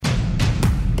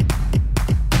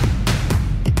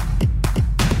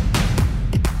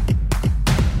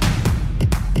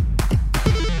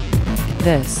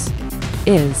This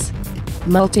is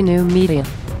Multinew Media.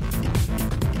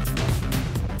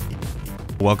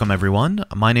 Welcome, everyone.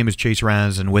 My name is Chase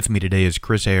Raz, and with me today is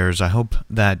Chris Ayers. I hope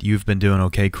that you've been doing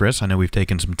okay, Chris. I know we've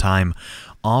taken some time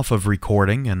off of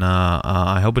recording, and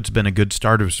I hope it's been a good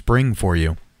start of spring for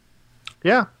you.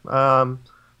 Yeah.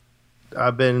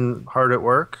 I've been hard at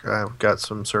work. I've got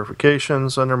some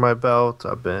certifications under my belt.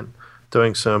 I've been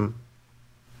doing some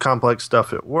complex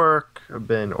stuff at work. I've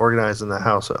been organizing the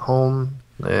house at home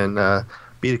and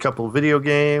beat a couple of video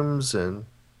games and,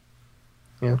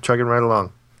 chugging right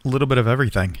along. A little bit of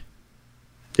everything.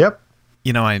 Yep.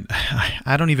 You know,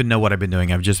 I don't even know what I've been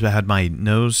doing. I've just had my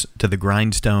nose to the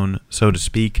grindstone, so to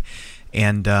speak,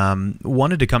 and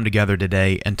wanted to come together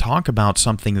today and talk about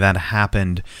something that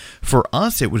happened. For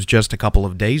us, it was just a couple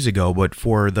of days ago, but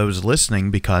for those listening,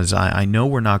 because I know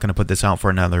we're not going to put this out for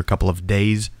another couple of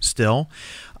days still,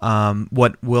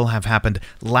 what will have happened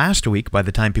last week by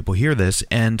the time people hear this,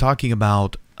 and talking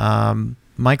about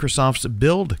Microsoft's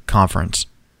Build conference.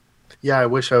 Yeah, I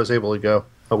wish I was able to go.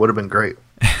 That would have been great.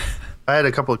 I had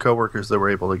a couple of coworkers that were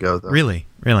able to go, though. Really?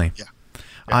 Yeah.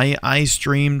 I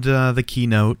streamed the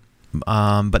keynote,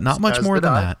 but not much more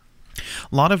than that.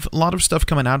 A lot of stuff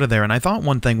coming out of there, and I thought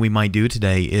one thing we might do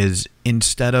today is,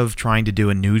 instead of trying to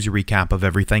do a news recap of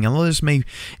everything, and this may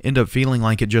end up feeling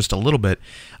like it just a little bit,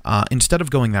 instead of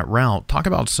going that route, talk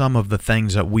about some of the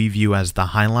things that we view as the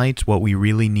highlights, what we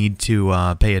really need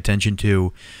to pay attention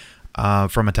to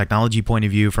from a technology point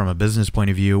of view, from a business point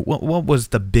of view. What was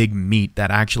the big meat that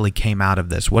actually came out of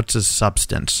this? What's the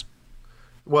substance?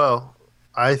 Well,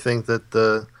 I think that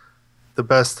the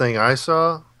best thing I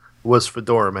saw was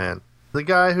Fedora Man. The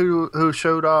guy who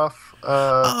showed off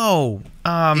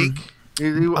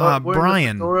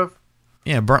Brian.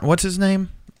 Yeah, what's his name?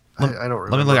 I don't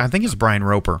remember. Let me look. I think it's Brian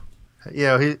Roper.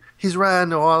 Yeah, he's riding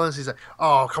New Orleans. He's like,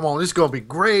 "Oh, come on, this is gonna be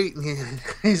great." And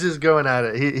he's just going at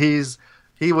it.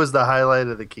 He was the highlight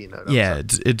of the keynote.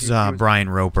 It's Brian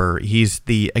Roper. He's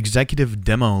the executive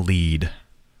demo lead,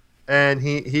 and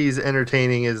he's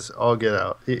entertaining as all get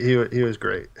out. He was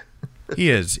great. He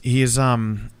is. He's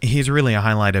really a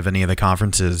highlight of any of the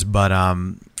conferences. But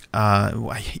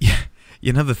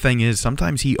the thing is,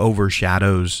 sometimes he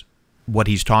overshadows what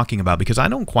he's talking about, because I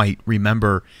don't quite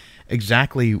remember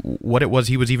exactly what it was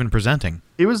he was even presenting.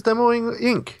 He was demoing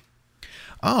Ink.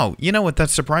 Oh, you know what?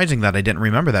 That's surprising that I didn't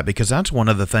remember that, because that's one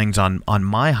of the things on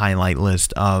my highlight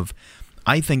list of,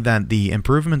 I think that the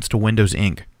improvements to Windows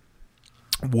Ink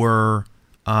were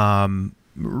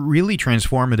really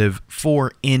transformative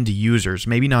for end users.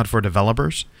 Maybe not for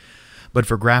developers, but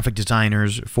for graphic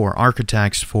designers, for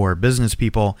architects, for business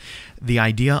people. The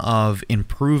idea of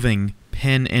improving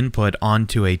pen input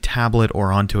onto a tablet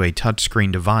or onto a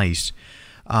touchscreen device,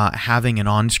 having an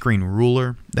on-screen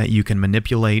ruler that you can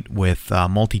manipulate with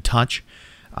multi-touch,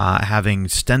 having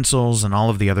stencils and all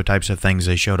of the other types of things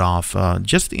they showed off.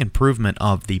 Just the improvement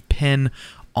of the pen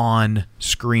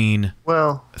on-screen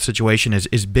situation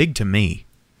is big to me.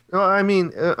 No, I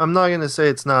mean, I'm not going to say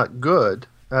it's not good.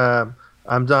 I'm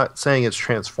not saying it's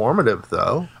transformative,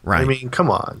 though. Right. I mean, come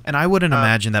on. And I wouldn't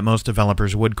imagine that most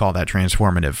developers would call that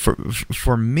transformative.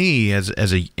 For me, as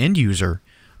an end user,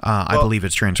 I believe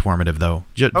it's transformative, though.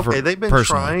 They've been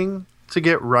trying to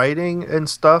get writing and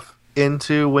stuff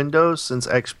into Windows since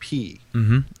XP.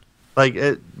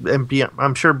 Mm-hmm.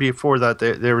 I'm sure before that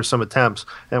there were some attempts.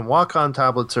 And Wacom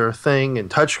tablets are a thing, and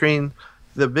touchscreen.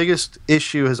 The biggest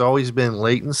issue has always been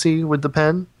latency with the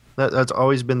pen. That's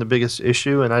always been the biggest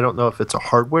issue, and I don't know if it's a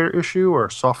hardware issue or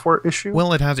a software issue.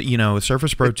 Well, it has,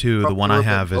 Surface Pro 2, the one I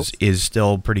have, is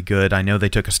still pretty good. I know they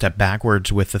took a step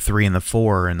backwards with the 3 and the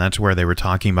 4, and that's where they were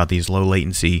talking about these low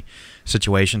latency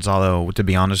situations, although, to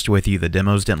be honest with you, the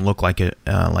demos didn't look like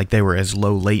they were as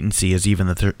low latency as even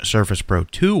the Surface Pro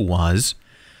 2 was.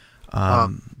 But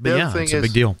yeah, it's a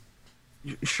big deal.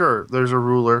 Sure, there's a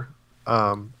ruler.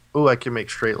 I can make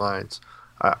straight lines.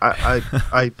 I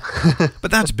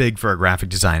But that's big for a graphic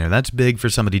designer. That's big for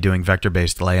somebody doing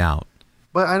vector-based layout.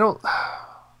 But I know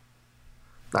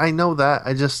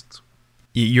that.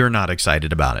 You're not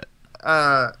excited about it.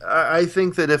 I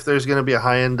think that if there's going to be a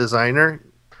high-end designer,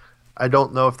 I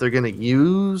don't know if they're going to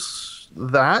use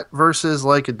that versus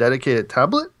like a dedicated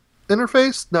tablet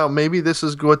interface. Now, maybe this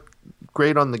is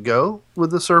great on the go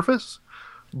with the Surface,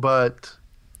 but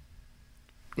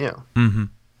Mm-hmm.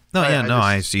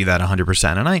 I see that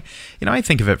 100%. And I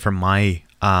think of it from my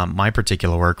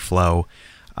particular workflow.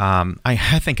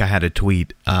 I think I had a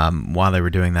tweet while they were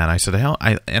doing that. I said, hell,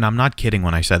 and I'm not kidding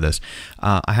when I said this.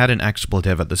 I had an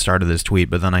expletive at the start of this tweet,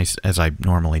 but then as I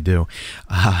normally do,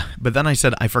 but then I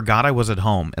said, I forgot I was at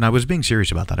home, and I was being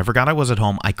serious about that. I forgot I was at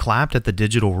home. I clapped at the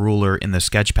digital ruler in the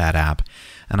Sketchpad app,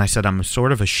 and I said, I'm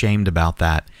sort of ashamed about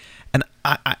that. And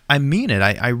I mean it.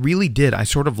 I really did. I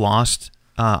sort of lost.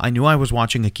 I knew I was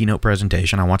watching a keynote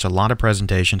presentation. I watch a lot of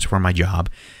presentations for my job,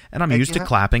 and I'm used to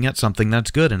clapping at something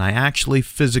that's good, and I actually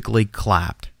physically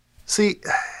clapped. See,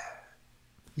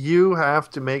 you have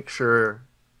to make sure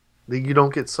that you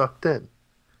don't get sucked in.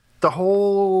 The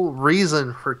whole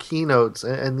reason for keynotes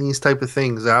and these type of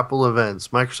things, Apple events,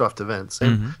 Microsoft events,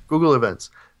 and Google events,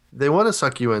 they want to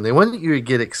suck you in. They want you to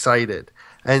get excited,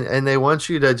 and they want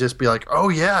you to just be like, oh,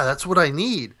 yeah, that's what I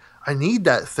need. I need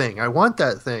that thing. I want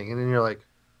that thing. And then you're like,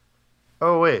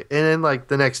 oh, wait. And then, like,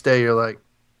 the next day, you're like,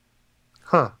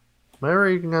 huh, am I ever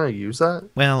even going to use that?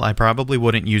 Well, I probably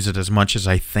wouldn't use it as much as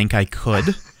I think I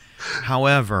could.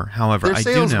 However, they're I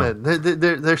salesmen. do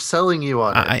know. They're selling you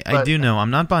on it. I do know. I'm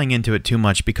not buying into it too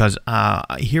much because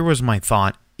here was my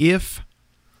thought. If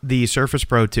the Surface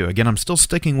Pro 2, again, I'm still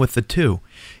sticking with the 2.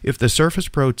 If the Surface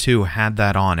Pro 2 had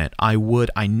that on it, I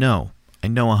know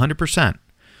 100%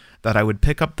 that I would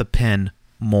pick up the pen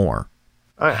more.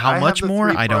 How much more?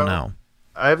 I don't know.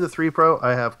 I have the 3 Pro.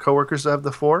 I have coworkers that have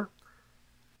the 4.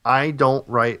 I don't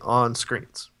write on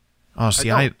screens. Oh,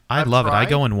 see, I love it. I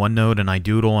go in OneNote and I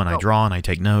doodle and I draw and I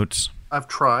take notes. I've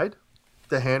tried.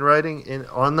 The handwriting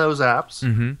on those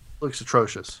apps looks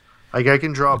atrocious. Like I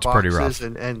can draw boxes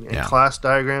and class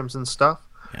diagrams and stuff,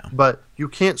 but you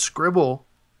can't scribble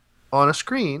on a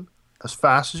screen as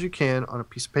fast as you can on a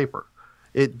piece of paper.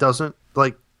 It doesn't,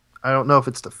 like, I don't know if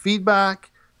it's the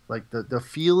feedback, like the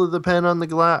feel of the pen on the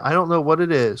glass. I don't know what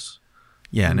it is.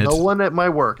 Yeah, and no one at my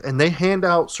work, and they hand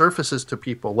out Surfaces to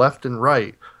people left and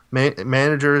right.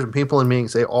 Managers and people in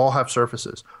meetings, they all have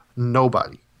Surfaces.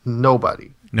 Nobody's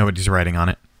writing on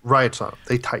it. Writes on it.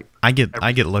 They type.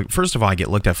 First of all, I get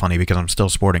looked at funny because I'm still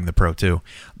sporting the Pro 2,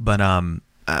 but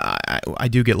I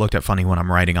do get looked at funny when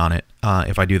I'm writing on it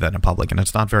if I do that in public, and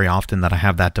it's not very often that I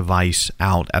have that device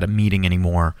out at a meeting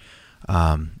anymore.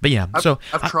 But yeah,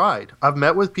 I've tried. I've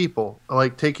met with people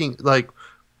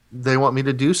they want me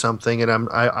to do something, and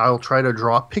I'll try to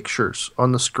draw pictures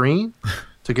on the screen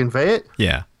to convey it.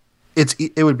 Yeah,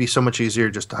 it would be so much easier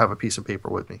just to have a piece of paper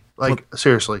with me.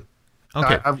 Seriously.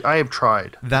 Okay, I have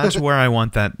tried. That's where I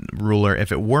want that ruler.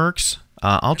 If it works,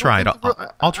 I'll try it.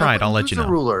 I'll try it. I'll let you know. A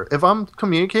ruler. If I'm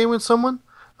communicating with someone,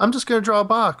 I'm just going to draw a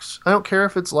box. I don't care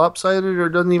if it's lopsided or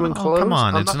doesn't even close. Come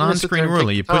on, it's an on-screen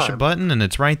ruler. You push a button and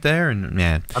it's right there. And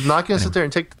I'm not going to sit there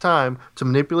and take the time to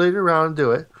manipulate it around and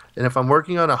do it. And if I'm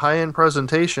working on a high-end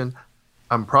presentation,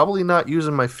 I'm probably not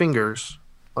using my fingers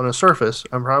on a Surface.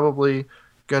 I'm probably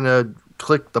going to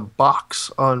click the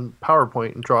box on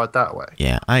PowerPoint and draw it that way.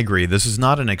 Yeah, I agree. This is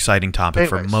not an exciting topic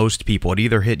for most people. It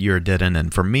either hit you or didn't,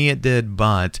 and for me it did,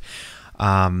 but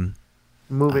moving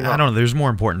on. I don't know. There's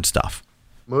more important stuff.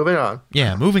 Moving on.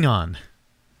 Yeah, moving on.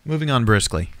 Moving on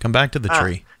briskly. Come back to the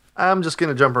tree. I'm just going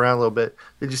to jump around a little bit.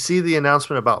 Did you see the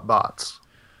announcement about bots?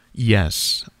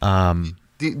 Yes. Do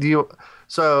you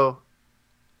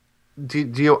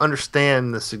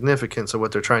understand the significance of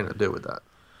what they're trying to do with that?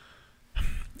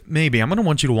 Maybe. I'm going to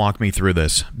want you to walk me through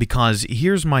this because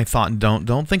here's my thought. And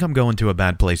don't think I'm going to a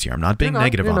bad place here. I'm not being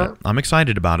negative on it. I'm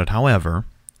excited about it. However,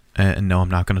 and no, I'm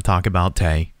not going to talk about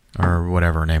Tay or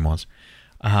whatever her name was.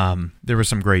 There was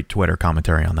some great Twitter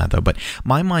commentary on that, though. But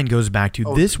my mind goes back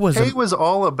to this was... Tay was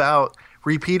all about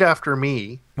repeat after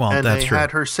me, and that's true.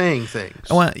 Had her saying things.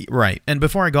 Well, right. And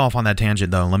before I go off on that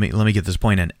tangent, though, let me get this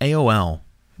point in. AOL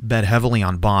bet heavily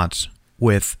on bots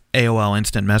with AOL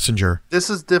Instant Messenger. This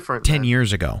is different. 10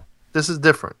 years ago. This is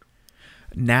different.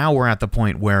 Now we're at the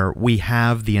point where we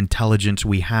have the intelligence,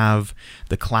 we have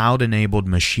the cloud-enabled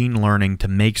machine learning to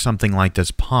make something like this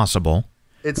possible.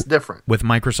 It's different. With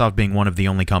Microsoft being one of the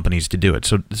only companies to do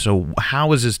it. So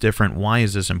how is this different? Why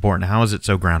is this important? How is it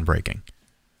so groundbreaking?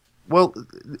 Well,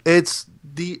 it's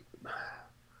the...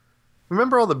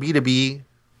 Remember all the B2B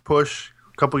push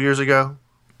a couple years ago?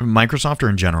 Microsoft or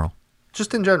in general?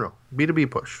 Just in general.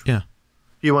 B2B push. Yeah.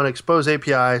 You want to expose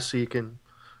APIs so you can,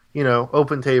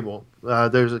 open table.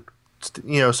 There's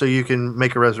so you can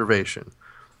make a reservation.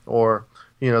 Or,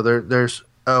 there's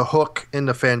a hook in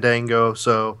the Fandango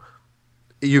so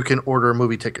you can order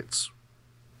movie tickets.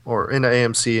 Or in the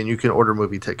AMC and you can order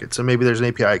movie tickets. And maybe there's an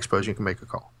API exposed, you can make a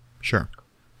call. Sure.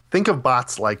 Think of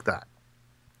bots like that.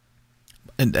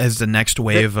 And as the next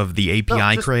wave of the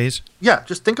API craze? Yeah,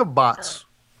 just think of bots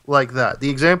like that. The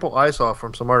example I saw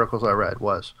from some articles I read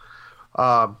was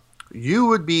you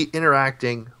would be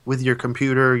interacting with your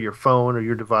computer, your phone, or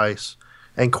your device,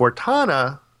 and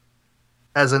Cortana,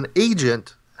 as an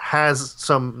agent, has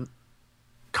some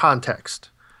context.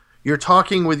 You're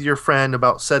talking with your friend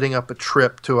about setting up a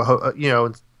trip to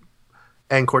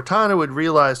and Cortana would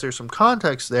realize there's some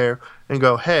context there and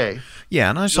go, hey. Yeah,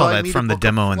 and I saw that from the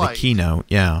demo and the keynote,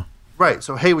 yeah. Right,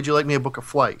 so hey, would you like me to book a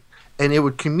flight? And it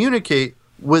would communicate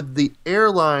with the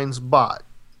airline's bot.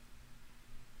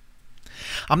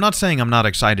 I'm not saying I'm not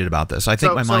excited about this. I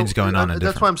think my mind's going on a different...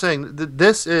 That's why I'm saying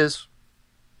this is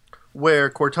where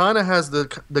Cortana has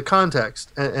the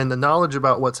context and the knowledge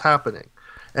about what's happening.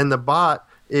 And the bot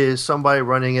is somebody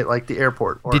running it like the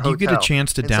airport or Did you get a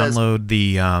chance to download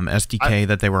the SDK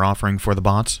that they were offering for the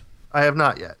bots? I have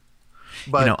not yet.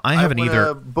 But I haven't either.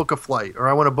 I want to book a flight or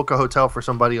I want to book a hotel for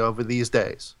somebody over these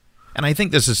days. And I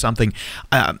think this is something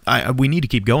we need to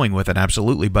keep going with it,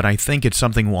 absolutely. But I think it's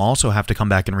something we'll also have to come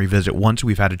back and revisit once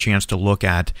we've had a chance to look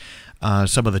at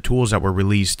some of the tools that were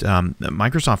released.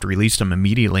 Microsoft released them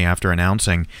immediately after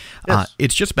announcing. Yes.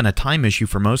 It's just been a time issue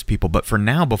for most people. But for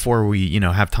now, before we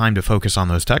have time to focus on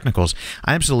those technicals,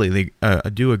 I absolutely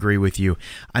do agree with you.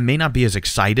 I may not be as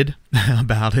excited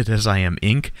about it as I am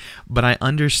Ink, but I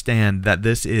understand that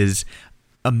this is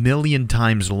a million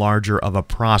times larger of a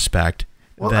prospect.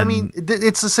 Well, I mean,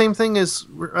 it's the same thing as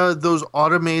those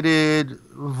automated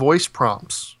voice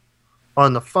prompts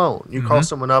on the phone. You call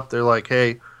someone up, they're like,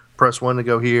 hey, press 1 to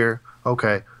go here.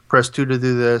 Okay. Press 2 to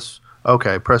do this.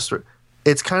 Okay. Press 3.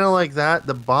 It's kind of like that.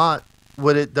 The bot,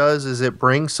 what it does is it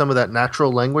brings some of that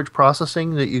natural language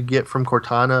processing that you get from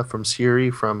Cortana, from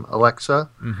Siri, from Alexa,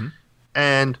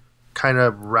 and kind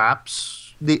of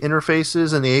wraps the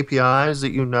interfaces and the APIs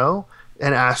that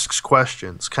and asks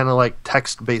questions, kind of like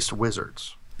text-based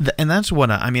wizards. And that's what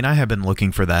I mean. I have been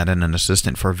looking for that in an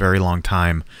assistant for a very long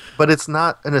time. But it's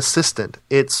not an assistant.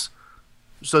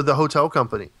 So the hotel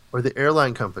company or the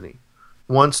airline company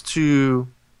wants to.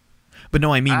 But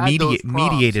no, I mean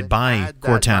mediated by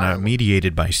Cortana,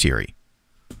 mediated by Siri.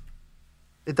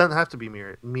 It doesn't have to be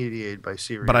mediated by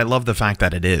Siri. But I love the fact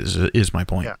that it is my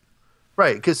point. Yeah.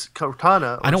 Right, because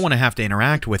Cortana... I don't want to have to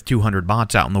interact with 200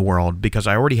 bots out in the world because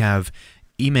I already have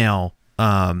email,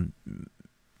 bots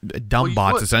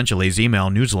essentially, as email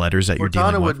newsletters that you're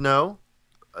dealing with. Cortana would know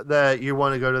that you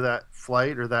want to go to that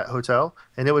flight or that hotel,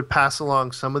 and it would pass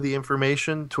along some of the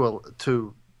information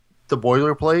to the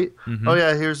boilerplate. Oh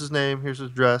yeah, here's his name, here's his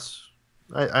address.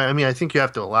 I mean, I think you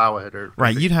have to allow it.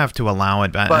 Right, you'd have to allow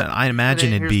it, but I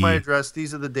imagine it'd be... Here's my address,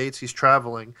 these are the dates he's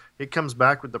traveling. It comes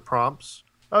back with the prompts.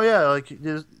 Oh yeah, like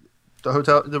the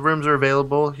hotel, the rooms are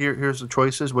available. Here's the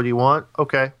choices. What do you want?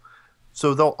 Okay,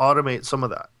 so they'll automate some of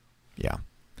that. Yeah,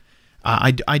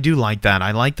 I do like that.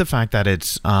 I like the fact that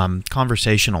it's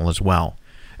conversational as well.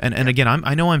 And again,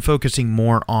 I know I'm focusing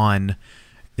more on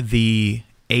the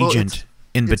agent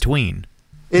in between.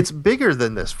 It's bigger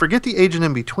than this. Forget the agent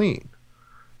in between.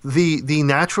 The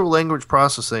natural language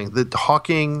processing, the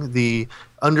talking, the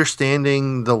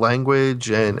understanding the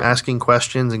language and asking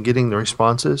questions and getting the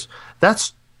responses,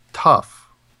 that's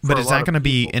tough. But is that going to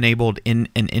be enabled in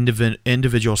an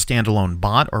individual standalone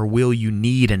bot, or will you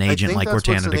need an agent like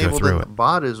Cortana to go through it?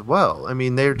 Bot as well. I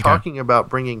mean, they're talking about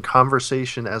bringing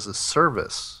conversation as a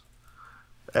service,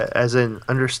 as in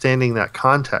understanding that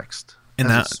context as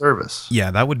a service.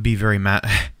 Yeah, that would be very that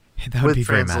would be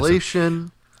very massive. With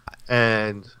translation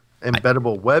and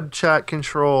embeddable web chat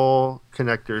control,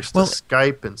 connectors to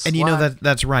Skype and Slack. And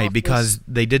that's right, because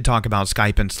they did talk about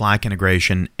Skype and Slack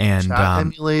integration and chat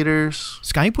emulators.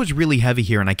 Skype was really heavy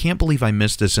here, and I can't believe I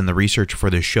missed this in the research for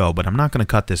this show, but I'm not going to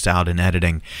cut this out in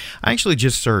editing. I actually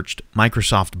just searched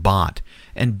Microsoft Bot,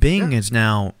 and Bing is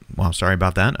now, well, sorry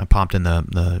about that. I popped in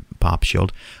the pop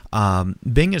shield.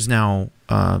 Bing is now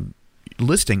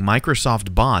listing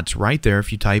Microsoft bots right there.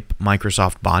 If you type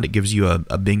Microsoft bot, it gives you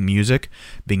a Bing Music,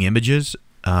 Bing Images,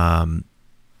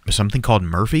 something called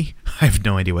Murphy. I have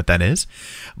no idea what that is,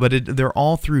 but they're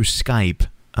all through Skype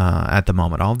at the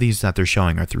moment. All these that they're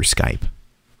showing are through Skype.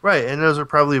 Right, and those are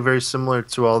probably very similar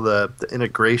to all the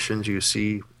integrations you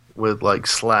see with like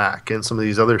Slack and some of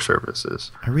these other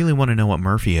services. I really want to know what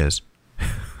Murphy is.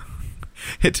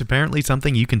 It's apparently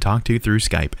something you can talk to through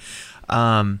Skype.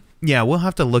 Yeah, we'll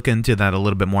have to look into that a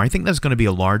little bit more. I think that's going to be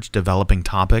a large developing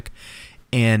topic,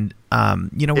 and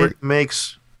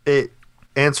it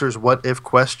answers what if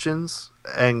questions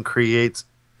and creates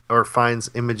or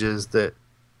finds images that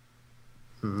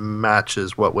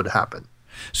matches what would happen.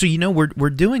 So we're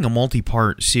doing a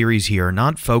multi-part series here,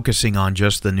 not focusing on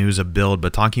just the news of Build,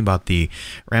 but talking about the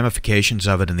ramifications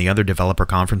of it and the other developer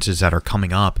conferences that are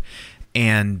coming up.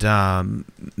 And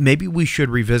maybe we should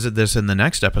revisit this in the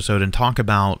next episode and talk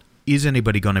about is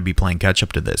anybody going to be playing catch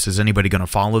up to this? Is anybody going to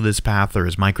follow this path, or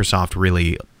is Microsoft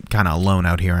really kind of alone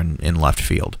out here in left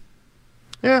field?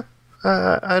 Yeah,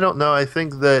 I don't know. I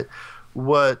think that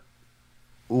what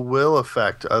will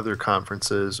affect other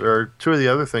conferences, or two of the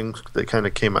other things that kind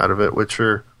of came out of it, which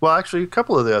are, well, actually a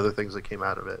couple of the other things that came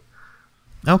out of it.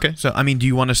 Okay, so I mean, do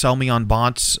you want to sell me on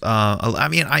bots? I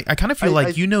mean, I kind of feel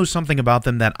like you know something about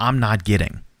them that I'm not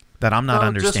getting, that I'm not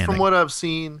understanding. Just from what I've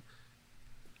seen,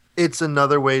 it's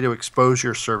another way to expose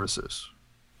your services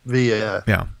via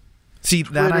See,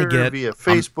 Twitter, that I get. via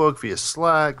Facebook, via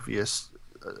Slack, via.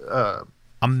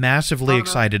 I'm massively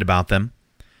excited about them.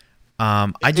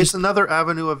 It's another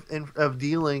avenue of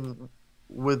dealing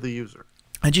with the user.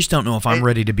 I just don't know if I'm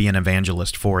ready to be an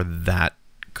evangelist for that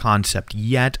concept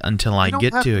yet until I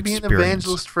get to experience. You don't have to be an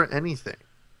evangelist for anything.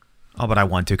 Oh, but I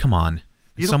want to. Come on.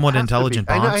 You Somewhat intelligent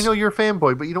bots. I know you're a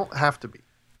fanboy, but you don't have to be.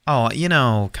 Oh,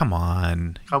 come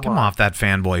on. Come off that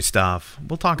fanboy stuff.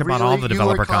 We'll talk about all the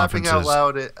developer conferences. You were clapping out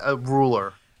loud at a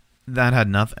ruler. That had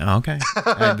nothing. Okay.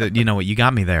 You know what? You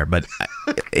got me there. But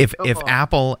if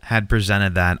Apple had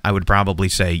presented that, I would probably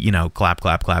say, clap,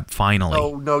 clap, clap, finally.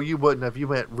 Oh, no, you wouldn't have. You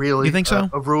meant really? You think so?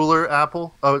 A ruler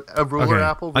Apple? A ruler okay.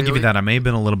 Apple? Really? I'll give you that. I may have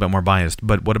been a little bit more biased.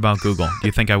 But what about Google? Do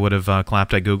you think I would have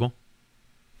clapped at Google?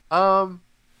 I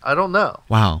don't know.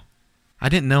 Wow. I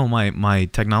didn't know my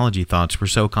technology thoughts were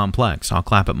so complex. I'll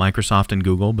clap at Microsoft and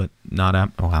Google, but not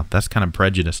Apple. Oh, wow, that's kind of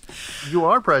prejudiced. You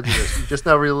are prejudiced. You just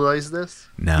now realized this?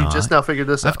 No. You just now figured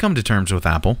this out? I've come to terms with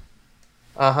Apple.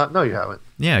 Uh-huh. No, you haven't.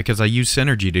 Yeah, because I use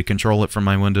Synergy to control it from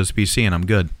my Windows PC, and I'm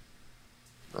good.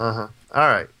 Uh-huh. All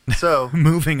right. So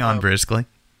moving on briskly.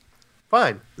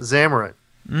 Fine. Xamarin.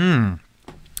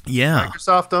 Yeah.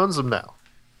 Microsoft owns them now.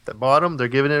 They bought them. They're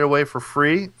giving it away for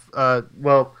free.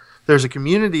 There's a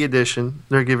community edition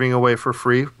they're giving away for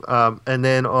free. And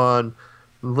then on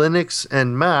Linux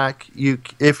and Mac,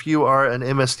 if you are an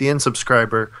MSDN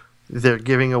subscriber, they're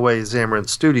giving away Xamarin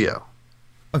Studio.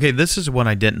 Okay, this is what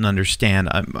I didn't understand.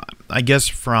 I guess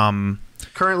from...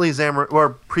 Currently,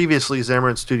 previously,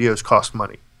 Xamarin Studios cost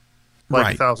money.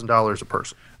 Like $1,000 a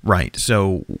person. Right.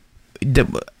 So...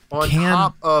 on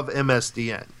top of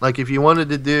MSDN. Like if you wanted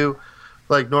to do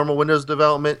like normal Windows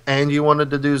development and you wanted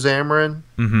to do Xamarin,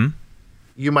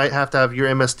 you might have to have your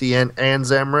MSDN and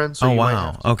Xamarin. So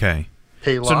Okay.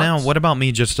 Pay lots. So now, what about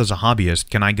me just as a hobbyist?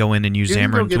 Can I go in and use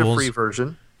Xamarin tools? You can get tools? a free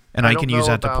version. And I can use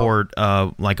that to port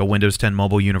like a Windows 10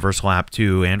 mobile universal app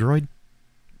to Android?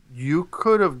 You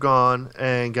could have gone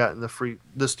and gotten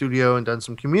the studio and done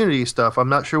some community stuff. I'm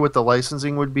not sure what the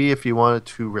licensing would be if you wanted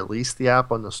to release the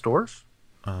app on the stores.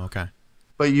 Oh, okay.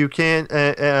 But you can,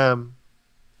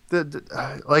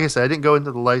 like I said, I didn't go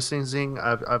into the licensing.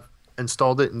 I've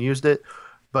installed it and used it,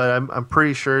 but I'm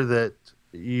pretty sure that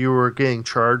you were getting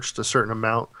charged a certain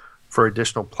amount for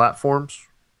additional platforms,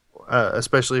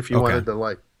 especially if you wanted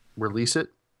to release it.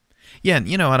 Yeah,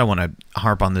 I don't want to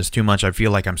harp on this too much. I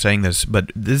feel like I'm saying this,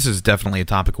 but this is definitely a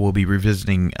topic we'll be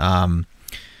revisiting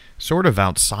sort of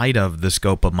outside of the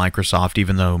scope of Microsoft,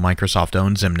 even though Microsoft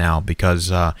owns them now,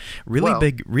 because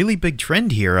really big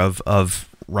trend here of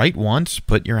write once,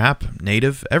 put your app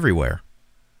native everywhere.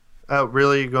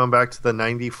 Really going back to the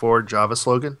 94 Java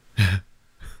slogan?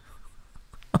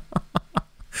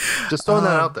 Just throwing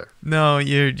that out there. No,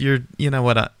 you know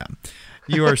what?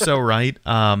 You are so right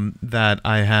that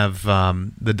I have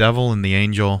the devil and the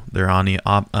angel. They're on the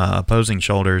opposing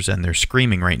shoulders, and they're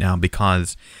screaming right now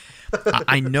because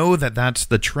I know that that's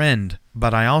the trend,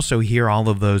 but I also hear all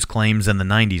of those claims in the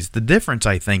 90s. The difference,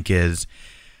 I think, is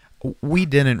we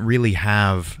didn't really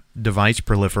have device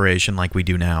proliferation like we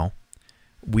do now.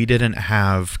 We didn't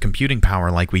have computing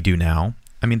power like we do now.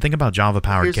 I mean, think about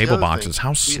Java-powered cable boxes.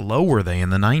 How slow were they in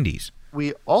the 90s?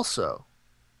 We also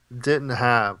didn't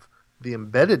have the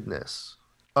embeddedness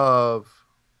of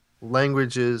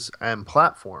languages and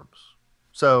platforms.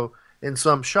 So in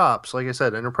some shops, like I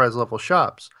said, enterprise-level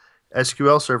shops,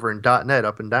 SQL Server and .NET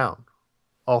up and down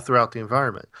all throughout the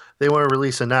environment. They want to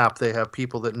release an app. They have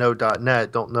people that know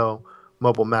 .NET, don't know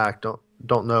mobile Mac,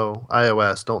 don't know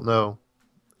iOS, don't know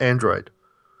Android,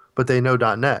 but they know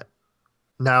 .NET.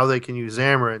 Now they can use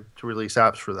Xamarin to release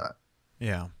apps for that.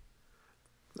 Yeah.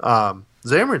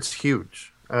 Xamarin's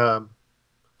huge.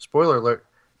 Spoiler alert,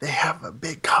 they have a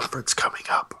big conference coming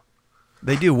up.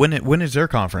 They do. When is their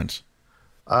conference?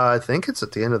 I think it's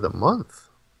at the end of the month.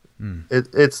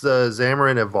 It's the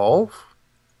Xamarin Evolve.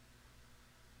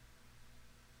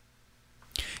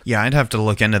 Yeah, I'd have to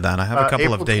look into that. I have a couple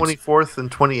April of dates. April 24th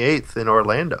and 28th in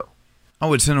Orlando.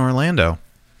 Oh, it's in Orlando.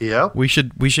 Yep. We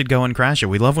should go and crash it.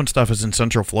 We love when stuff is in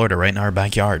Central Florida, right in our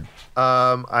backyard.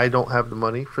 I don't have the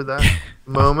money for that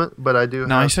moment, but I do.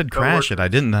 No, I said crash it. I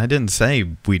didn't say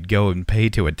we'd go and pay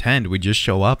to attend. We'd just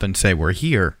show up and say we're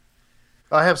here.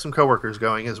 I have some coworkers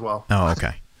going as well. Oh,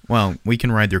 okay. Well, we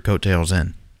can ride their coattails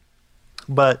in.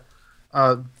 But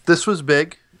this was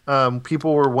big.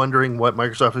 People were wondering what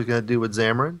Microsoft was going to do with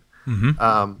Xamarin.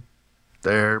 Mm-hmm.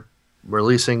 They're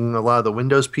releasing a lot of the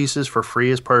Windows pieces for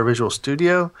free as part of Visual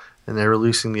Studio, and they're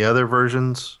releasing the other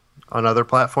versions on other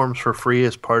platforms for free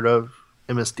as part of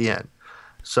MSDN.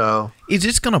 So, is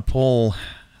this going to pull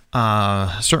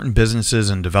certain businesses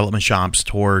and development shops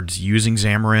towards using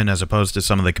Xamarin as opposed to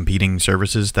some of the competing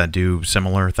services that do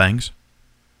similar things?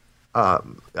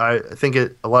 I think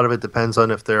a lot of it depends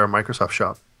on if they're a Microsoft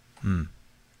shop.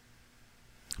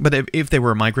 But if they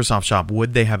were a Microsoft shop,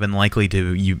 would they have been likely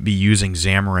to be using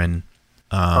Xamarin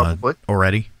Probably.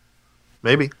 already?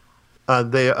 Maybe.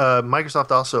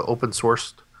 Microsoft also open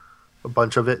sourced a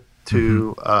bunch of it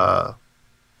to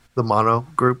the Mono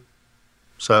group.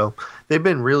 So they've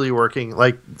been really working,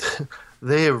 like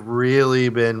they have really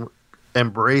been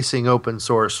embracing open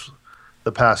source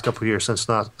the past couple of years since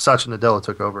Satya Nadella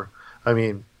took over. I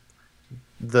mean,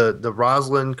 the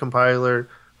Roslyn compiler,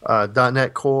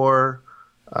 .NET Core,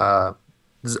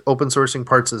 open sourcing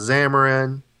parts of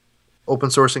Xamarin, open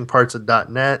sourcing parts of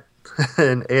 .NET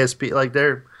and ASP. Like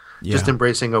they're just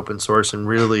embracing open source and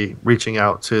really reaching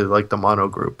out to like the Mono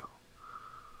group.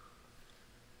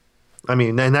 I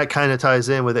mean, and that kind of ties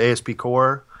in with ASP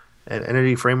Core and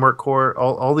Entity Framework Core.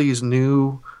 All these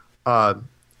new,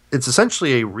 it's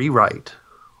essentially a rewrite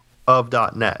of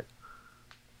 .NET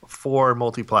for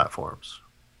multi-platforms.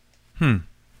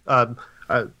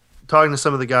 Talking to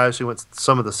some of the guys who went to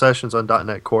some of the sessions on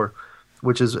 .NET Core,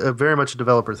 which is very much a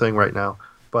developer thing right now,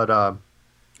 but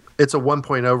it's a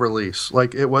 1.0 release.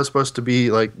 Like it was supposed to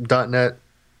be like .NET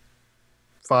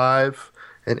 5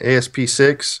 and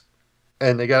ASP6,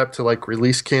 and they got up to like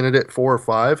release candidate 4 or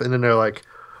 5, and then they're like,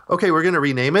 okay, we're going to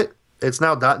rename it. It's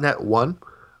now .NET 1,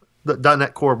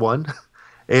 .NET Core 1,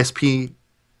 ASP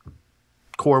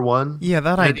Core 1. Yeah,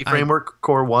 that Entity Framework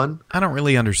Core 1. I don't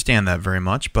really understand that very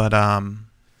much, but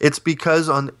it's because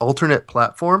on alternate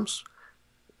platforms,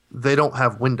 they don't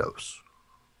have Windows.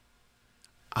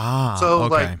 So okay.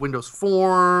 like Windows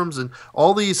Forms and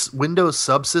all these Windows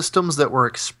subsystems that were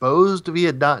exposed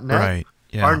via .NET Right.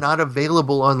 Yeah. are not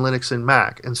available on Linux and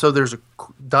Mac. And so there's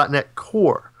a .NET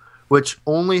Core, which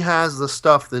only has the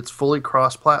stuff that's fully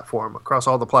cross-platform across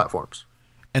all the platforms.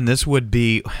 And this would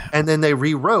be... And then they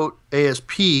rewrote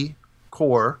ASP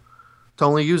Core to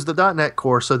only use the .NET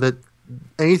Core so that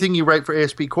anything you write for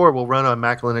ASP Core will run on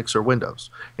Mac, Linux, or Windows.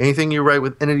 Anything you write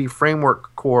with Entity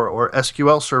Framework Core or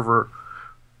SQL Server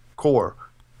Core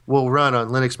will run on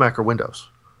Linux, Mac, or Windows.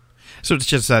 So it's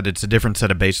just that it's a different set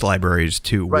of base libraries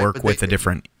to work with a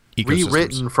different ecosystems.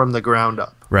 Rewritten from the ground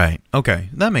up. Right. Okay.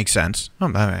 That makes sense.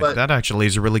 That actually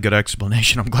is a really good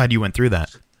explanation. I'm glad you went through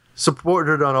that.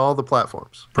 Supported on all the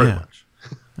platforms, pretty much.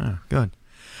 Oh, good.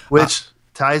 Which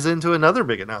ties into another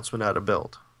big announcement out of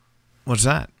Build. What's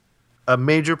that? A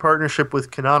major partnership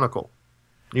with Canonical.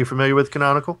 You familiar with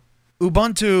Canonical?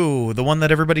 Ubuntu, the one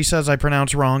that everybody says I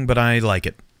pronounce wrong, but I like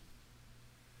it.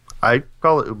 I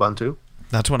call it Ubuntu.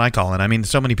 That's what I call it. I mean,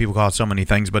 so many people call it so many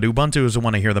things, but Ubuntu is the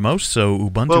one I hear the most, so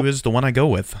Ubuntu is the one I go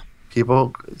with.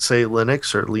 People say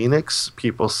Linux or Linux.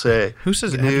 People say Who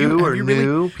says GNU have you really?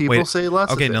 new. People Wait, say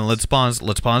lots of Okay, things. now let's pause.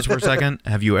 Let's pause for a second.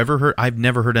 Have you ever heard? I've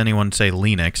never heard anyone say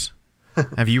Linux.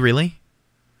 Have you really?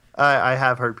 I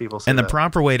have heard people say And the that.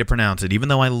 proper way to pronounce it, even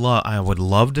though I would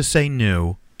love to say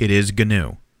GNU, it is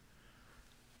GNU.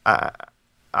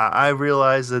 I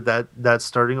realize that's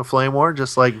starting a flame war,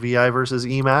 just like VI versus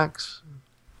Emacs.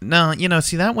 No,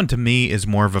 see, that one to me is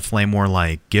more of a flame war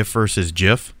like GIF versus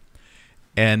GIF.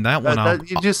 And that one,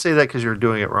 You just say that because you're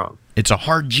doing it wrong. it's a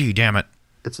hard G, damn it.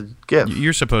 It's a GIF.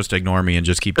 You're supposed to ignore me and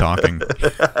just keep talking.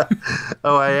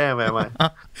 Oh, I am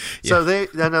I? So they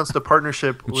announced a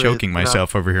partnership with... Choking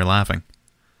myself over here laughing.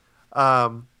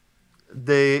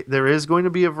 There is going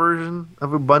to be a version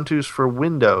of Ubuntu's for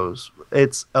Windows.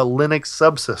 It's a Linux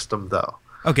subsystem, though.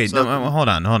 Okay, So- no, hold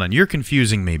on. You're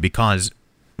confusing me because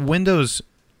Windows...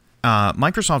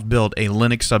 Microsoft built a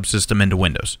Linux subsystem into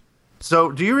Windows.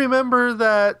 So do you remember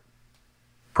that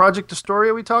Project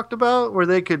Astoria we talked about, where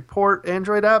they could port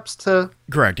Android apps to...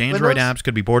 Correct. Android Windows? apps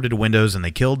could be ported to Windows, and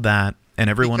they killed that. And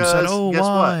everyone said, Because, oh, guess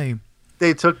why? what?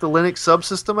 They took the Linux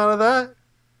subsystem out of that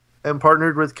and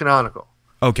partnered with Canonical.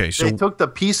 Okay, so... They took the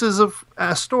pieces of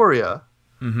Astoria,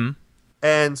 and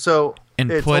so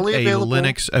and it's put only a available,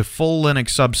 full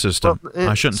Linux subsystem. Well,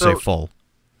 I shouldn't so- say full.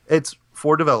 It's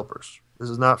for developers. This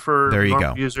is not for There you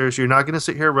normal go. users. You're not going to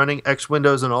sit here running X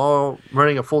Windows and all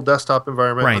running a full desktop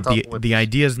environment. On Right. top of Windows. The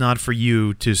idea is not for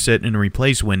you to sit and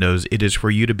replace Windows. It is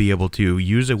for you to be able to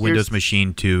use a Windows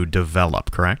machine to develop,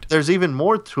 correct? There's even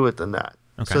more to it than that.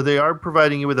 Okay. So they are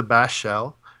providing you with a bash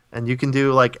shell, and you can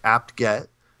do like apt-get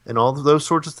and all of those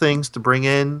sorts of things to bring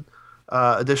in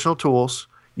additional tools.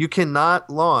 You cannot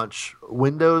launch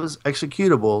Windows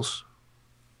executables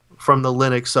from the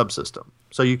Linux subsystem.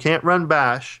 So you can't run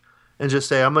bash and just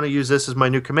say, I'm going to use this as my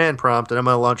new command prompt, and I'm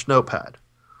going to launch Notepad.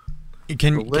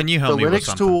 Can you help me with The Linux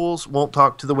something? tools won't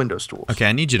talk to the Windows tools. Okay,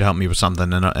 I need you to help me with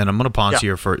something, and I'm going to pause Yeah.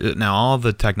 here for now. All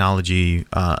the technology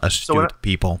astute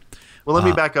people. Well, let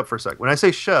me back up for a sec. When I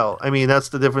say shell, I mean that's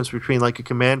the difference between like a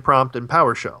command prompt and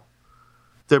PowerShell.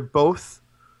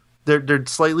 They're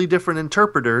slightly different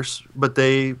interpreters, but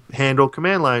they handle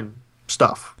command line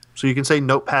stuff. So you can say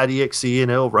Notepad exe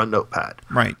and it'll run Notepad.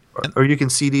 Right. Or you can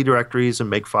CD directories and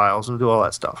make files and do all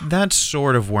that stuff. That's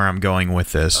sort of where I'm going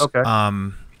with this. Okay.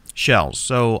 Shells.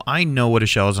 So I know what a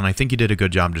shell is, and I think you did a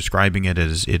good job describing it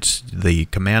as it's the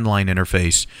command line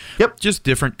interface. Yep. Just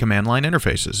different command line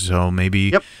interfaces. So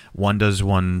maybe one does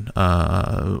one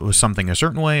with something a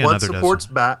certain way, One another supports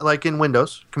does. like in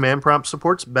Windows, command prompt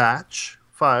supports batch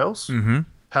files. Mm-hmm.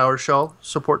 PowerShell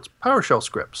supports PowerShell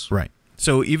scripts. Right.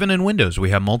 So even in Windows,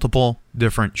 we have multiple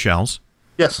different shells.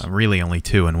 Yes. Really, only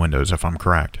 2 in Windows, if I'm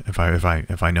correct. If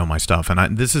I know my stuff,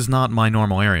 and this is not my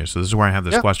normal area, so this is where I have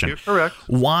this question. You're correct.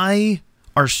 Why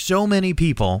are so many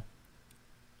people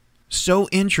so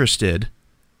interested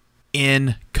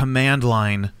in command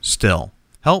line still?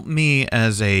 Help me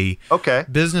as a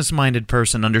business-minded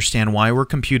person understand why we're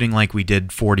computing like we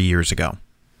did 40 years ago.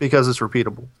 Because it's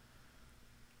repeatable.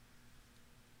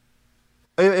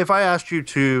 If I asked you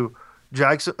to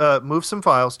move some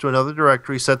files to another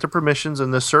directory, set the permissions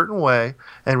in this certain way,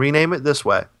 and rename it this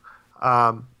way,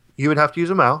 you would have to use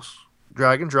a mouse,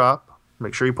 drag and drop,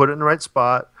 make sure you put it in the right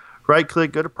spot,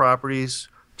 right-click, go to Properties,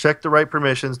 check the right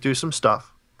permissions, do some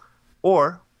stuff.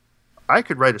 Or I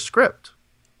could write a script.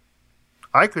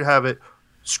 I could have it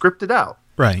scripted out.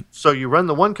 Right. So you run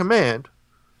the one command,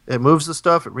 it moves the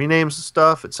stuff, it renames the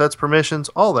stuff, it sets permissions,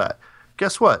 all that.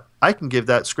 Guess what? I can give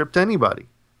that script to anybody.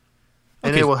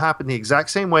 And it will happen the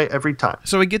exact same way every time.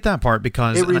 So I get that part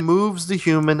because it removes the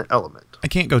human element. I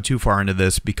can't go too far into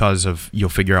this because of you'll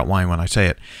figure out why when I say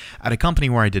it. At a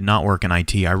company where I did not work in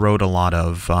IT, I wrote a lot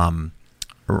of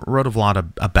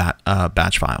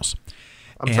batch files,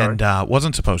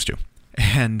 wasn't supposed to.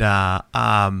 And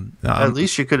at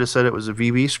least you could have said it was a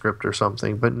VB script or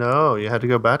something, but no, you had to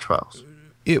go batch files.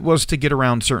 It was to get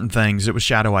around certain things. It was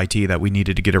shadow IT that we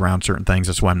needed to get around certain things.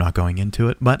 That's why I'm not going into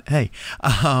it. But hey,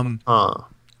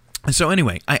 so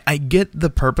anyway, I get the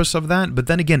purpose of that. But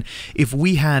then again, if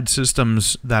we had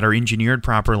systems that are engineered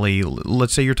properly,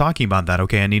 let's say you're talking about that.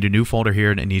 Okay, I need a new folder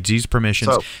here and it needs these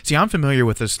permissions. So, see, I'm familiar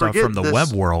with this stuff from the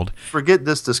web world. Forget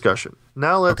this discussion.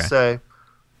 Now let's say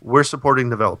we're supporting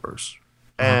developers.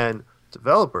 And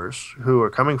developers who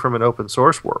are coming from an open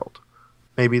source world,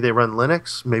 maybe they run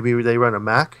Linux, maybe they run a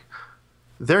Mac,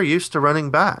 they're used to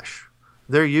running Bash.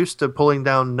 They're used to pulling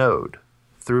down Node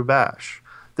through Bash.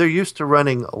 They're used to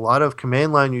running a lot of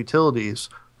command line utilities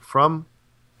from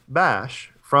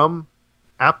Bash, from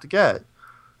apt-get,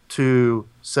 to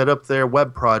set up their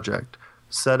web project,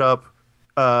 set up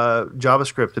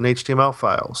JavaScript and HTML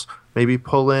files, maybe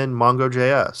pull in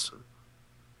MongoJS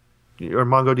or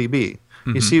MongoDB.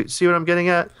 Mm-hmm. You see what I'm getting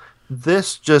at?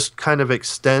 This just kind of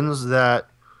extends that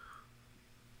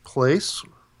place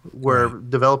where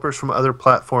developers from other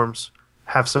platforms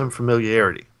have some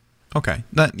familiarity. Okay.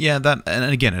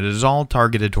 And again, it is all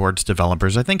targeted towards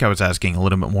developers. I think I was asking a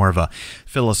little bit more of a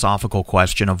philosophical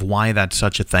question of why that's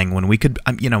such a thing when we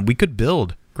could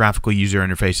build graphical user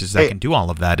interfaces that can do all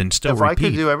of that and still repeat. If I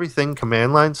could do everything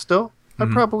command line still, I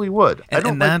probably would. I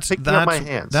don't like picking up my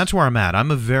hands. That's where I'm at.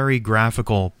 I'm a very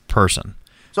graphical person.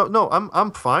 So no,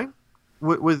 I'm fine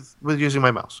with using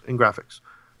my mouse in graphics.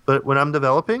 But when I'm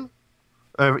developing,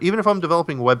 even if I'm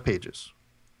developing web pages,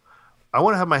 I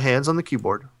want to have my hands on the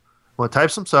keyboard. I want to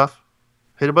type some stuff,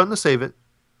 hit a button to save it,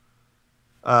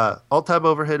 Alt Tab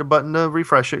over, hit a button to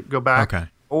refresh it, go back,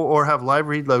 or have live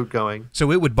read load going.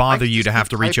 So it would bother you to have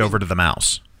to reach over to the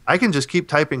mouse. I can just keep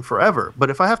typing forever. But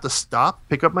if I have to stop,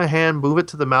 pick up my hand, move it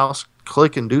to the mouse,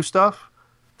 click and do stuff,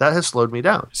 that has slowed me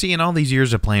down. See, in all these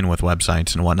years of playing with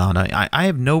websites and whatnot, I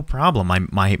have no problem.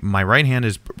 My right hand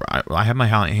is, I have my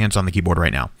hands on the keyboard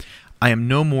right now. I am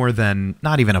no more than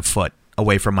not even a foot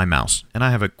away from my mouse, and I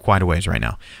have it quite a ways right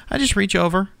now. I just reach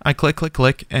over, I click, click,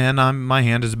 click, and my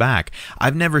hand is back.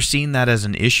 I've never seen that as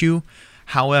an issue.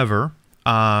 However,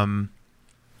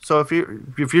 So if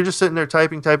you're just sitting there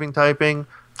typing,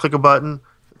 click a button,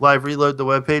 live reload the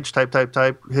web page, type,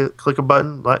 click a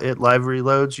button, it live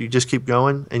reloads. You just keep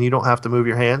going, and you don't have to move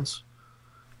your hands.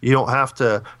 You don't have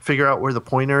to figure out where the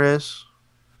pointer is.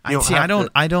 I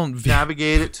don't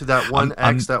navigate it to that one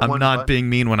X. I'm not being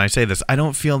mean when I say this. I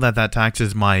don't feel that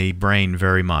taxes my brain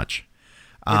very much.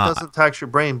 It doesn't tax your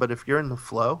brain, but if you're in the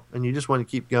flow and you just want to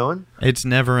keep going, it's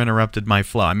never interrupted my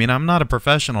flow. I mean, I'm not a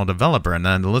professional developer, and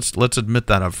then let's admit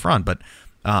that up front. But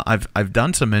I've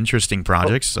done some interesting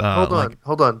projects.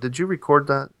 Hold on. Did you record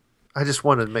that? I just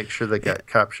wanted to make sure they got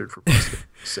captured for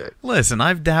posting. Listen,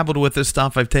 I've dabbled with this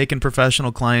stuff. I've taken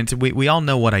professional clients. We all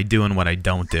know what I do and what I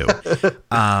don't do.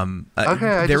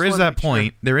 There is that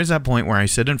point where I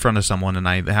sit in front of someone and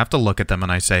I have to look at them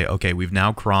and I say, okay, we've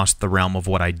now crossed the realm of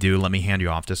what I do. Let me hand you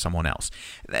off to someone else.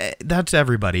 That's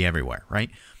everybody everywhere, right?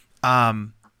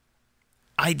 I'm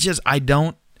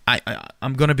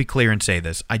going to be clear and say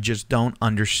this. I just don't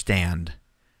understand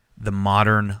the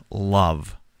modern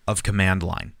love of command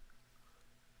line.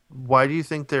 Why do you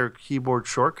think there are keyboard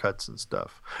shortcuts and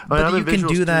stuff? But you can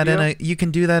do that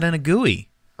in a GUI.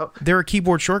 Oh. There are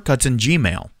keyboard shortcuts in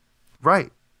Gmail.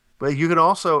 Right. But you can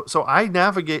also I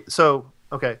navigate you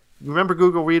remember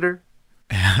Google Reader?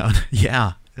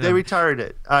 Yeah. They retired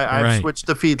it. I switched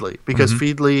to Feedly because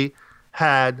Feedly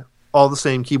had all the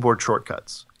same keyboard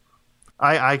shortcuts.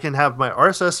 I can have my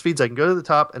RSS feeds, I can go to the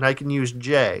top and I can use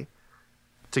J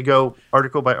to go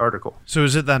article by article. So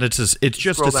is it that it's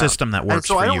just a system that works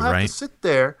for you, right? So I don't have to sit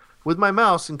there with my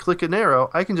mouse and click an arrow.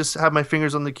 I can just have my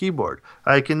fingers on the keyboard.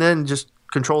 I can then just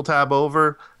control tab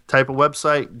over, type a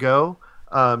website, go.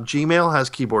 Gmail has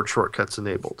keyboard shortcuts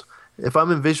enabled. If I'm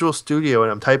in Visual Studio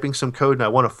and I'm typing some code and I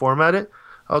want to format it,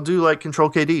 I'll do like Control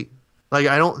KD. Like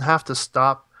I don't have to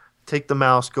stop, take the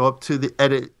mouse, go up to the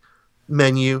edit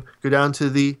menu, go down to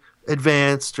the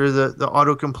advanced or the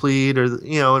autocomplete or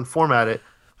and format it.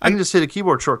 I can just hit a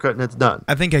keyboard shortcut and it's done.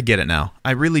 I think I get it now.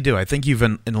 I really do. I think you've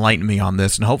enlightened me on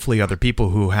this, and hopefully other people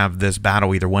who have this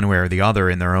battle either one way or the other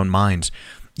in their own minds.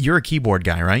 You're a keyboard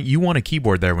guy, right? You want a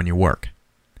keyboard there when you work.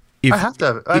 I have to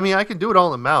have it. I mean, I can do it all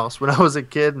on the mouse. When I was a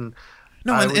kid when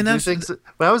I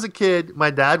was a kid, my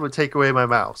dad would take away my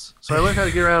mouse. So I learned how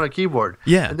to get around a keyboard.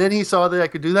 Yeah. And then he saw that I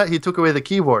could do that. He took away the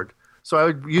keyboard. So I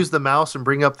would use the mouse and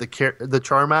bring up the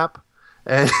charm app.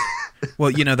 And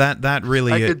well, that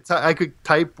really I could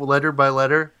type letter by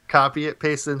letter, copy it,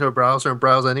 paste it into a browser, and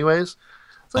browse anyways.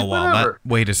 It's like, whatever.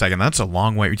 Wait a second, that's a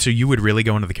long way. So you would really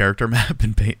go into the character map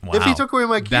and paint? Wow. If he took away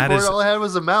my keyboard, all I had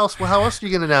was a mouse. Well, how else are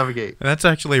you going to navigate? That's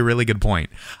actually a really good point.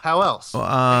 How else?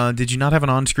 Did you not have an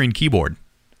on-screen keyboard?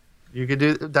 You could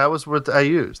do. That was what I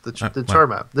used, the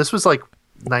charm app. This was like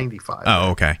 95. Oh,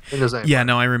 okay. Windows 95. Yeah,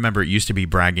 no, I remember it used to be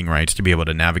bragging rights to be able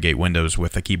to navigate Windows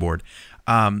with a keyboard.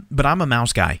 But I'm a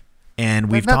mouse guy, and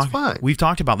we've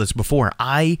talked about this before.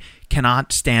 I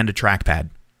cannot stand a trackpad,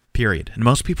 period. And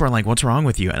most people are like, "What's wrong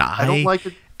with you?" And I don't like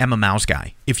it. Am a mouse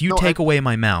guy. If you take away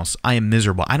my mouse, I am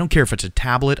miserable. I don't care if it's a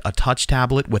tablet, a touch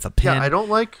tablet with a pen. Yeah, I don't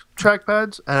like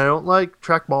trackpads, and I don't like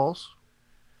trackballs.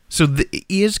 So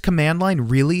is command line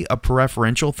really a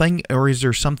preferential thing, or is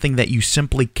there something that you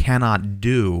simply cannot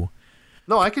do?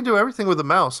 No, I can do everything with a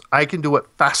mouse. I can do it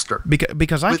faster.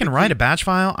 Because I can write a batch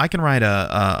file. I can write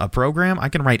a program. I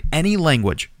can write any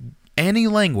language.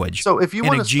 So if you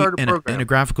want to start a program in a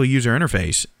graphical user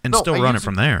interface and still run it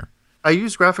from there. I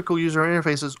use graphical user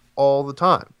interfaces all the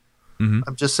time. Mm-hmm.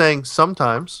 I'm just saying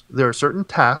sometimes there are certain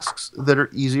tasks that are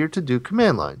easier to do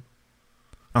command line.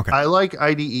 Okay. I like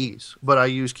IDEs, but I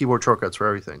use keyboard shortcuts for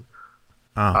everything.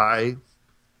 I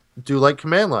do like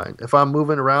command line. If I'm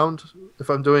moving around, if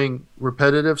I'm doing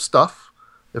repetitive stuff,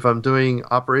 if I'm doing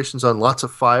operations on lots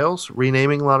of files,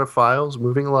 renaming a lot of files,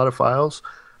 moving a lot of files,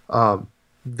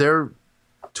 they're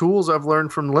tools I've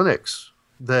learned from Linux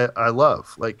that I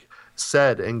love, like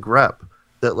sed and grep,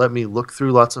 that let me look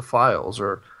through lots of files,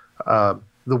 or the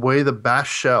way the bash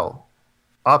shell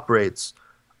operates.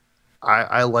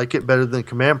 I like it better than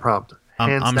command prompt.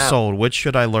 I'm sold. Which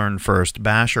should I learn first,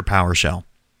 Bash or PowerShell?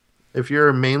 If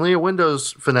you're mainly a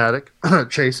Windows fanatic,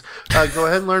 Chase, go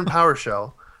ahead and learn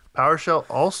PowerShell. PowerShell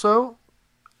also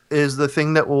is the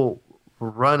thing that will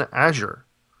run Azure.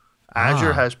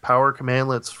 Azure has power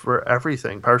commandlets for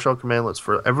everything, PowerShell commandlets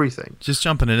for everything. Just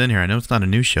jumping it in here, I know it's not a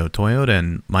new show. Toyota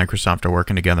and Microsoft are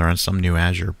working together on some new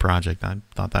Azure project. I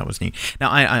thought that was neat.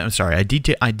 Now, I'm sorry,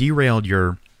 I derailed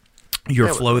your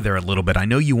flow there a little bit. I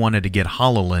know you wanted to get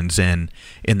HoloLens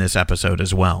in this episode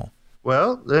as well.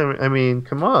 Well, I mean,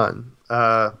 come on.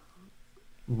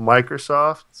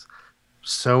 Microsoft,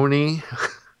 Sony,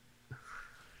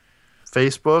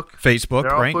 Facebook. Facebook,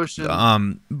 They're all right? pushing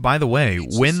By the way,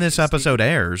 when this episode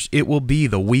airs, it will be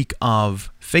the week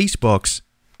of Facebook's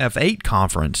F8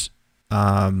 conference.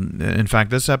 In fact,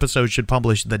 this episode should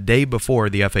publish the day before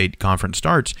the F8 conference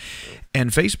starts,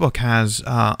 and Facebook has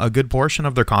a good portion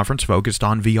of their conference focused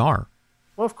on VR.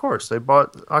 Well, of course, they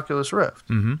bought Oculus Rift.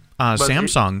 Mm-hmm.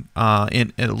 Samsung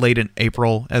in late in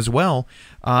April as well.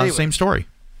 Anyways, same story.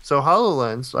 So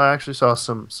HoloLens, I actually saw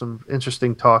some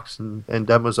interesting talks and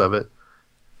demos of it.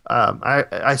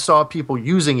 I saw people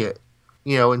using it,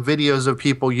 and videos of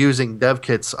people using dev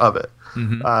kits of it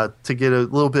to get a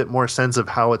little bit more sense of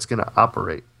how it's going to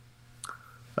operate.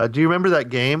 Do you remember that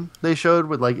game they showed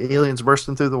with like aliens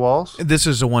bursting through the walls? This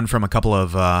is the one from a couple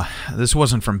of. This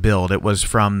wasn't from Build. It was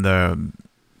from the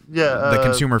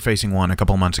consumer-facing one a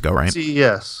couple of months ago, right?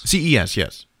 CES. CES,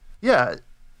 yes. Yeah,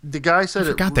 the guy said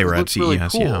I forgot they were at CES. Really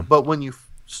cool, yeah, but when you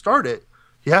start it,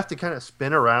 you have to kind of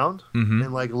spin around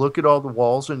and like look at all the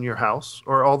walls in your house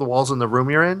or all the walls in the room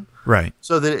you're in, right?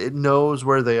 So that it knows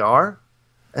where they are,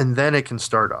 and then it can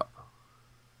start up.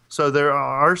 So there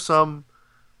are some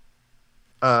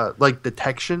like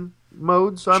detection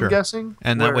modes, I'm guessing,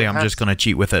 and that way I'm just going to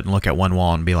cheat with it and look at one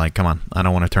wall and be like, "Come on, I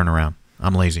don't want to turn around.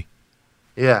 I'm lazy."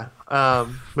 Yeah, but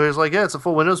it's like, it's a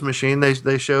full Windows machine.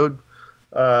 They showed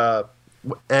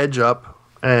Edge up,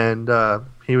 and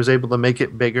he was able to make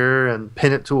it bigger and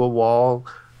pin it to a wall.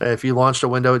 If you launched a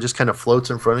window, it just kind of floats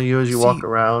in front of you as you walk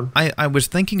around. I was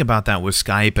thinking about that with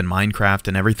Skype and Minecraft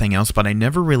and everything else, but I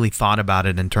never really thought about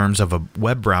it in terms of a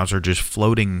web browser just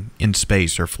floating in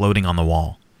space or floating on the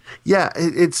wall. Yeah,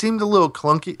 it seemed a little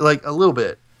clunky, like a little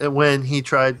bit, when he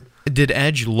tried. Did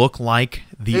Edge look like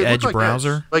the Edge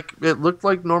browser? Edge. Like it looked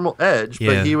like normal Edge,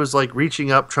 but he was like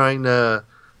reaching up, trying to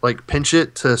like pinch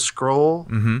it to scroll,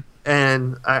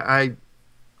 and I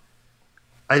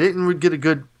didn't get a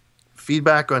good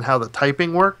feedback on how the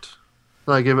typing worked,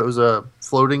 like if it was a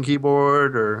floating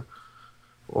keyboard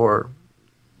or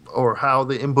how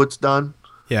the input's done.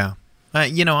 Yeah.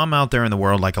 I'm out there in the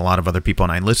world like a lot of other people,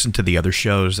 and I listen to the other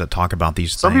shows that talk about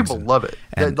these things. Some people love it.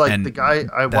 And the guy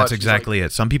I watched. That's exactly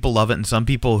it. Some people love it, and some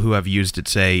people who have used it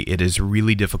say it is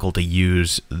really difficult to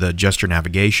use the gesture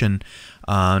navigation,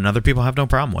 and other people have no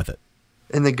problem with it.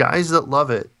 And the guys that love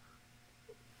it,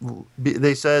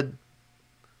 they said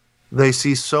they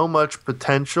see so much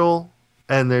potential,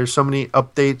 and there's so many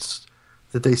updates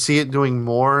that they see it doing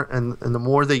more, and the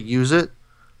more they use it,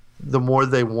 the more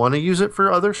they want to use it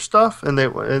for other stuff, and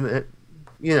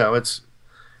it's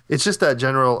just that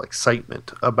general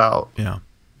excitement about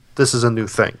this is a new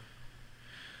thing.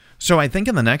 So I think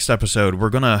in the next episode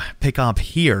we're going to pick up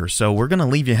here. So we're going to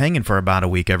leave you hanging for about a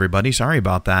week, everybody. Sorry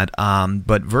about that.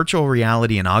 But virtual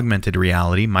reality and augmented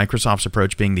reality, Microsoft's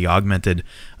approach being the augmented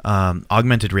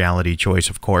reality choice,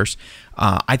 of course.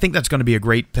 I think that's going to be a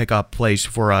great pickup place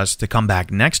for us to come back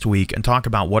next week and talk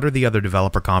about what are the other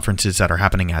developer conferences that are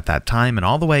happening at that time, and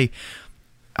all the way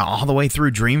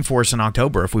through Dreamforce in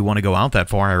October. If we want to go out that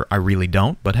far, I really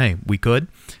don't, but hey, we could.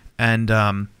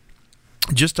 And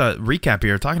just a recap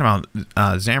here, talking about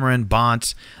Xamarin,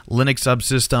 bots, Linux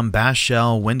subsystem, Bash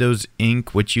Shell, Windows Inc.,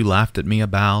 which you laughed at me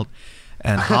about,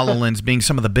 and HoloLens being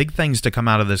some of the big things to come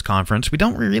out of this conference. We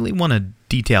don't really want to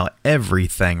detail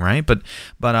everything, right? But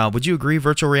would you agree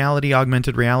virtual reality,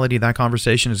 augmented reality, that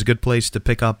conversation is a good place to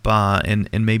pick up in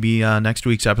maybe next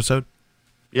week's episode?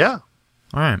 Yeah.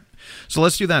 All right. So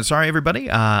let's do that. Sorry,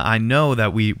 everybody. I know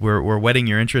that we're whetting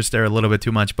your interest there a little bit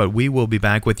too much, but we will be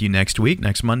back with you next week.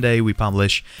 Next Monday, we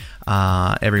publish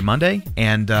every Monday,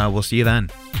 and we'll see you then.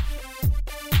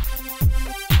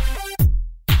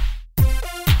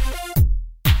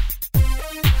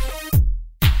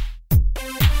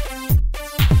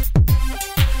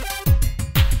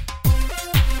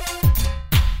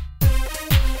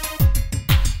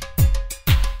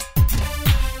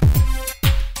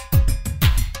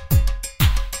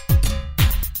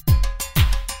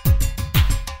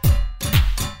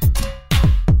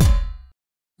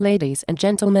 Ladies and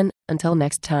gentlemen, until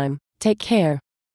next time, take care.